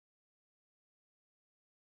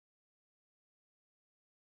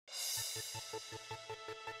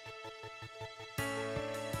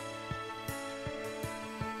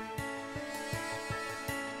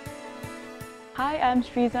Hi, I'm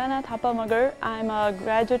Srizana Thapamagar. I'm a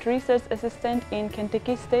graduate research assistant in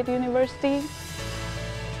Kentucky State University.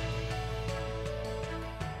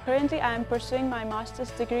 Currently, I'm pursuing my master's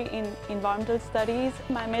degree in environmental studies.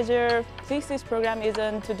 My major thesis program is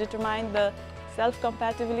to determine the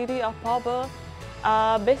self-compatibility of pawpaw.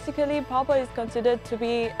 Basically, pawpaw is considered to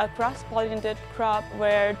be a cross-pollinated crop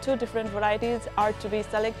where two different varieties are to be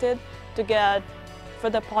selected to get for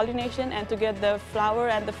the pollination and to get the flower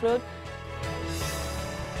and the fruit.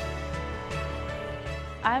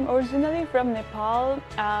 I'm originally from Nepal.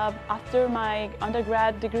 After my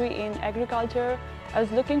undergrad degree in agriculture, I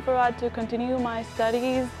was looking forward to continue my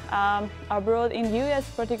studies abroad in US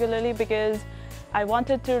particularly because I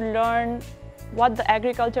wanted to learn what the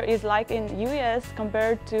agriculture is like in US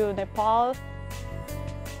compared to Nepal.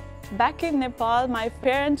 Back in Nepal, my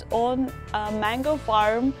parents own a mango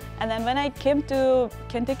farm, and then when I came to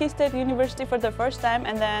Kentucky State University for the first time,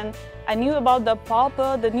 and then I knew about the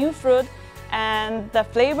pawpaw, the new fruit, and the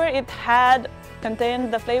flavor it had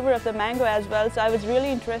contained the flavor of the mango as well. So I was really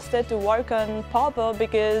interested to work on pawpaw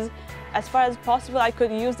because as far as possible I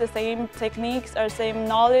could use the same techniques or same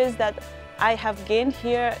knowledge that I have gained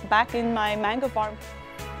here back in my mango farm.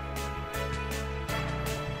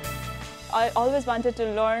 I always wanted to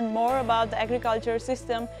learn more about the agriculture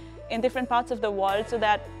system in different parts of the world so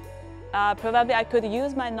that probably I could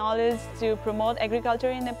use my knowledge to promote agriculture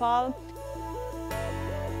in Nepal.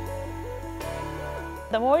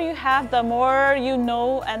 The more you have, the more you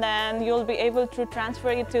know, and then you'll be able to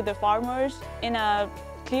transfer it to the farmers in a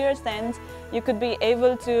clear sense. You could be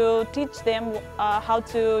able to teach them how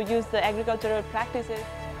to use the agricultural practices.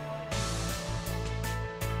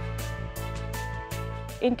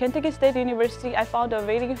 In Kentucky State University, I found a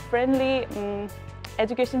very friendly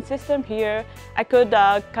education system here. I could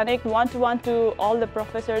connect one-to-one to all the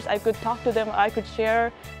professors. I could talk to them, I could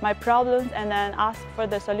share my problems and then ask for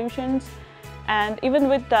the solutions. And even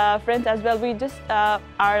with friends as well, we just are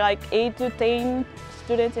like 8 to 10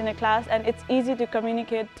 students in a class, and it's easy to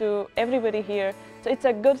communicate to everybody here. So it's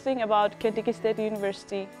a good thing about Kentucky State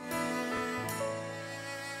University.